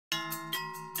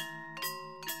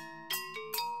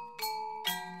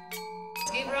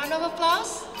round of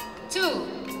applause to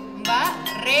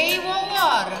Mbak Ray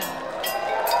Wongor.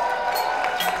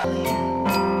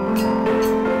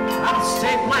 I'll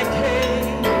state my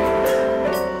case,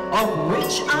 of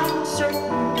which I'm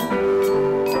certain.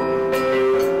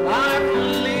 I've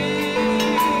lived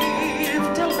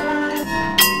a life.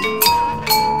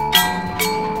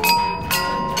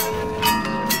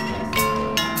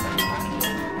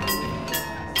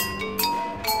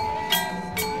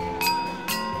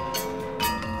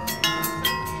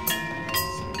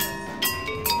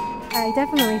 I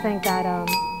definitely think that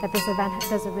that this event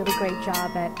does a really great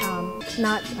job at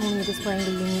not only displaying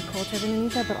the unique culture of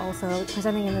Indonesia, but also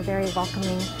presenting in a very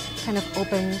welcoming, kind of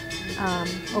open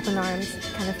arms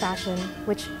kind of fashion,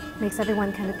 which makes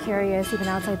everyone kind of curious, even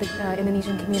outside the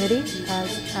Indonesian community,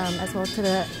 as well as to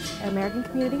the American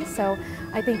community. So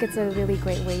I think it's a really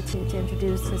great way to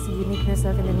introduce this uniqueness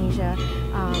of Indonesia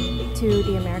to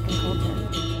the American culture.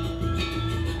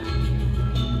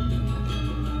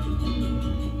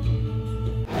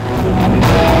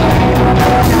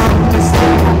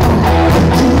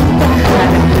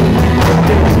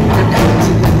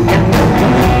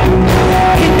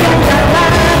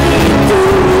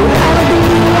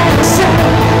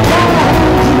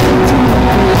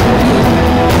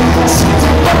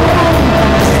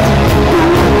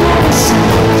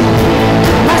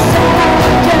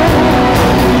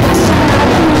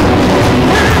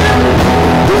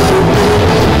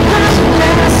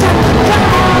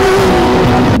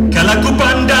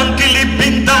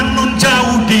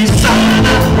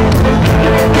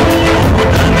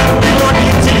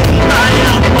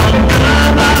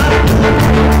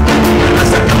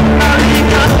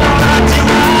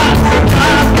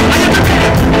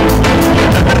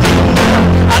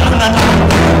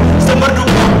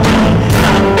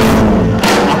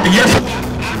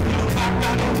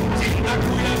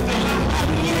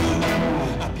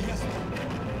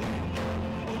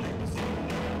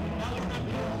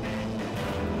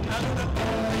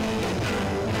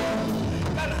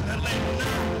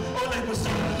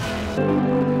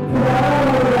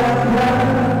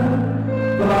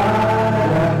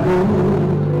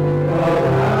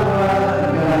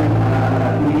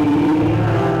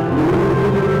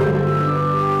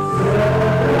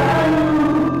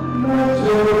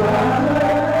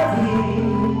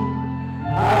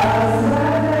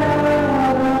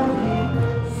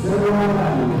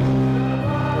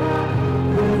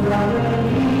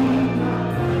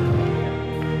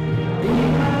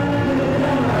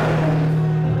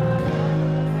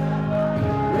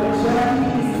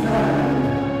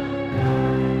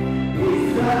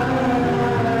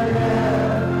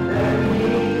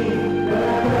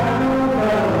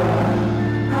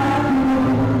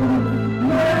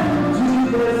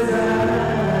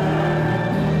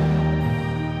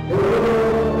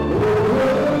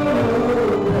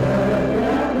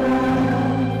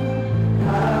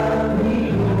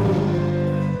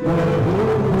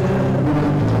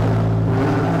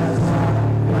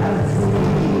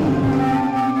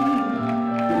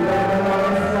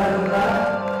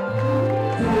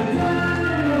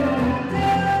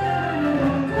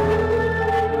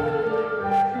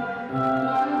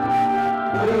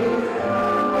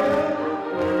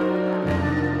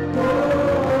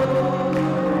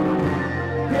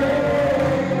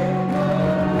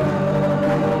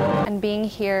 Being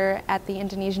here at the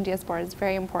Indonesian diaspora is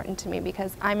very important to me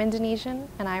because I'm Indonesian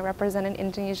and I represent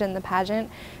Indonesia in the pageant.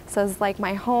 So it's like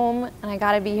my home and I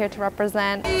gotta be here to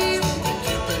represent.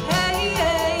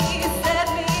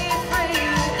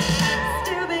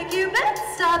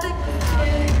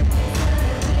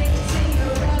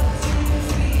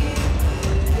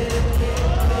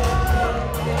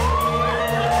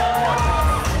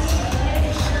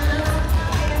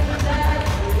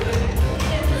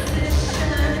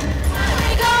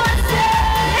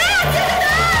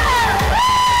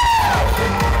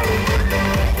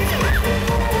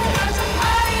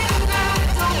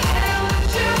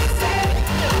 Say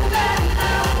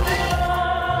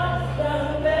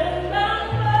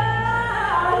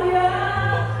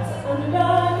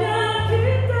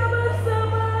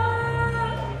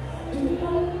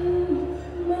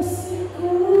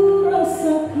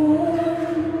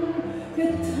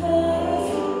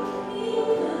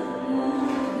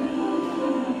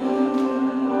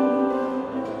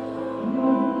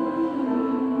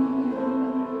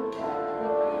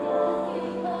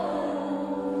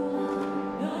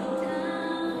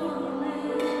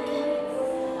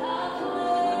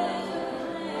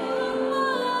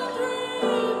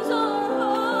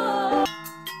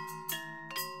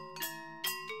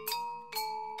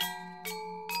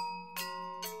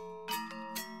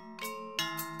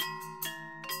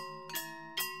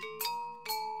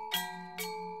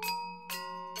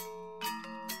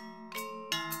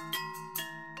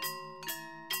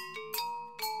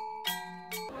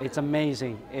It's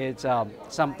amazing. It's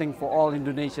something for all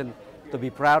Indonesians to be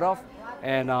proud of.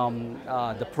 And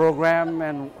the program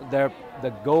and the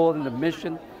goal and the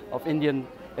mission of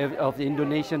the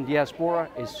Indonesian diaspora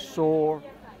is so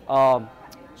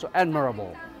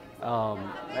admirable.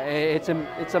 It's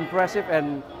impressive,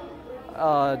 and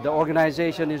the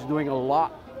organization is doing a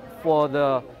lot for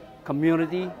the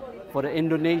community, for the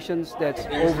Indonesians that's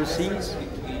overseas,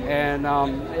 and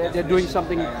they're doing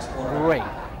something great.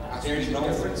 There is no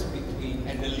difference between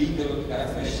the legal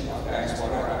definition of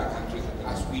diaspora in the country,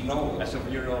 as we know, as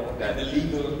of you know, that the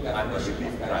legal definition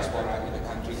of diaspora in the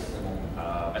country at the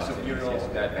moment. As of you know,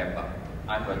 that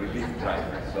I'm a relief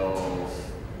driver, so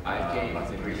I came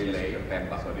really late.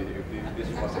 So this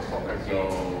was a soccer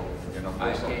game. You know,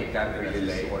 most of the candidates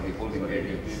is already holding their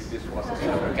knees. This was a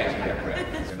soccer catching their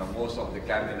breath. You know, most of the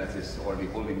candidates is already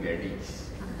holding their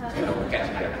knees. You know,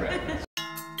 catching their breath.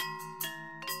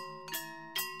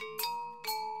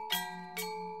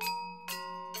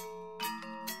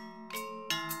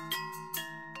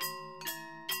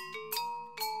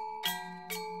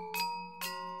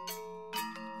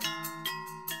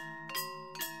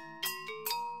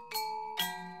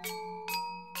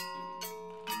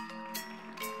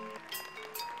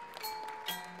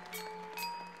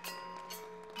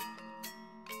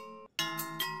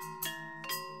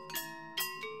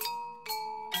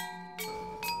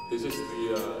 This is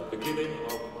the beginning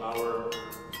of our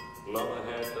long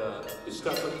ahead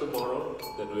discussion tomorrow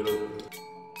that will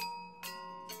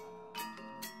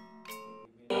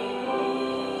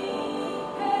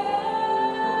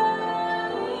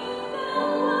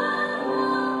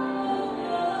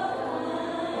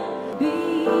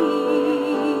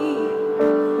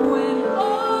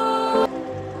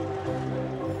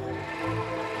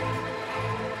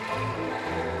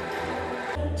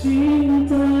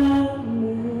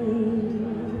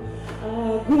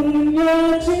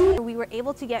We were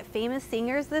able to get famous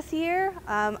singers this year.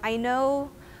 I know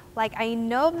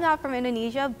I'm not from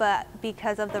Indonesia, but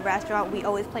because of the restaurant, we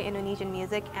always play Indonesian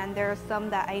music, and there are some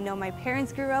that I know my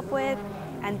parents grew up with,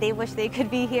 and they wish they could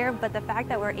be here. But the fact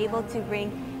that we're able to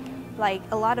bring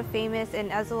a lot of famous,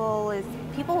 and as well as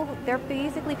people, they're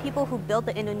basically people who built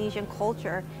the Indonesian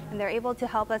culture, and they're able to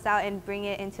help us out and bring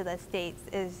it into the States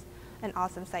is an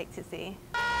awesome sight to see.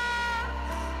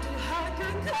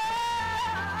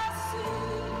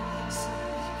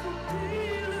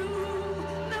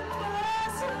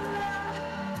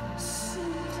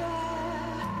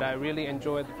 I really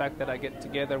enjoy the fact that I get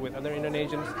together with other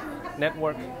Indonesians,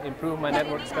 network, improve my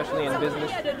network, especially in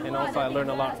business, and also I learn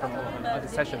a lot from other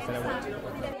sessions that I went to.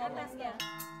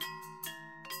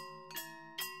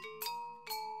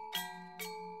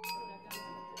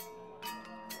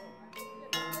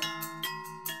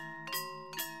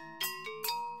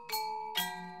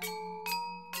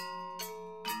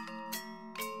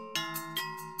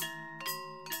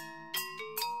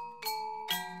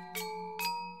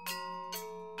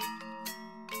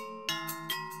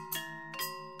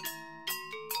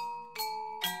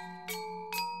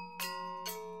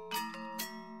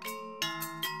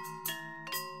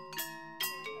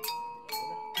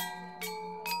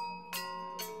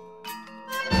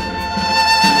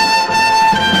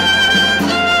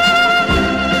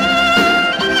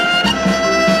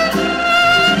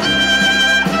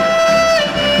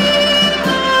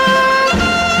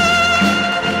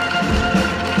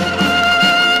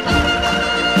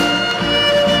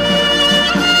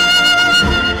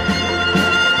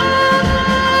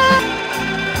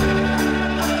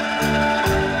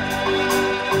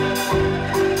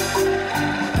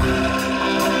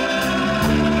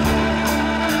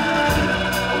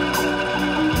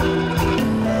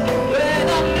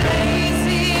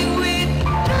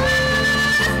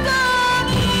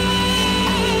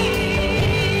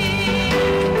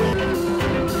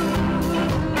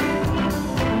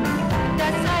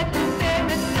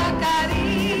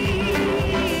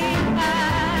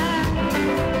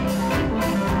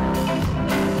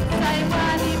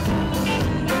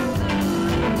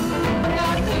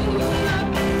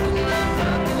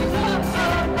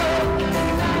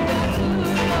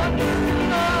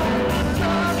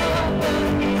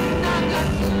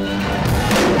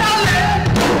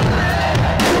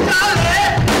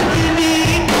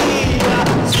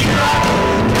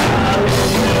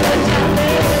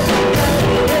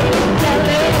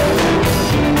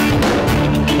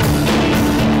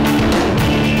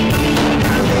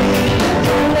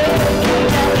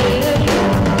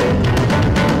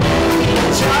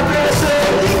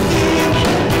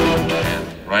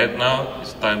 right now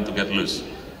it's time to get loose.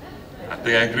 I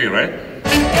think I agree, right?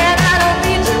 And I don't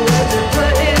need to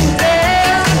put in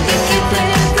there. It's 10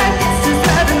 seconds to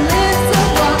 7 minutes of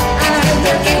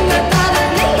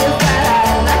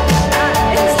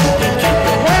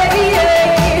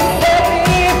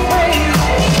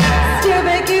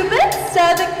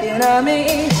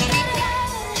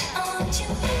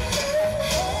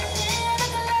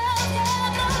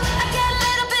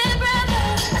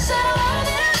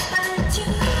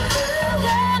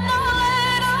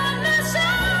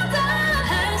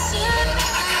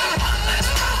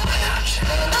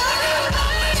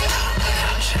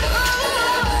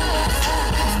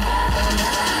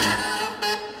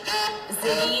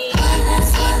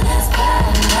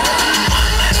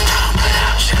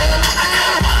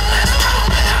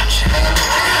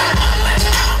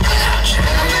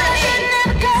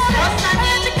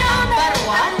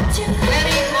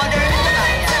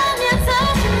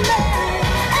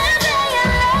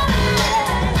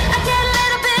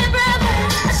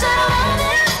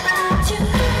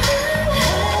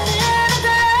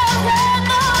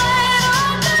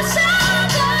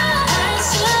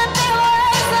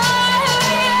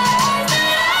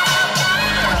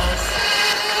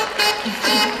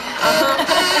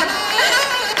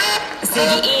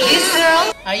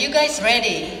Are you guys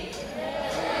ready?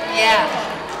 Yeah.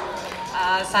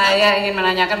 Saya ingin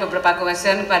menanyakan beberapa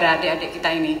question kepada adik-adik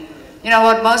kita ini. You know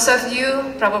what, most of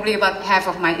you probably about half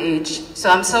of my age.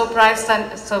 So I'm so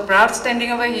proud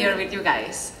standing over here with you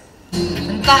guys.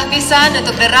 Tahbisan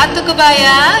untuk the Ratu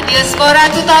Kebaya Diaspora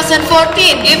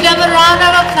 2014. Give them a round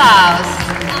of applause.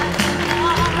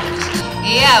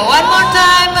 Yeah, one more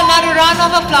time, another round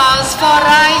of applause for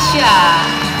Raisha.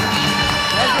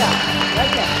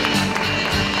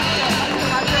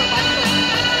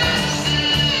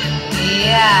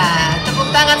 Iya, tepuk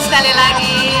tangan sekali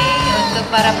lagi untuk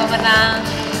para pemenang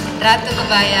Ratu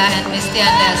Kebaya and Miss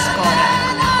Diaspora.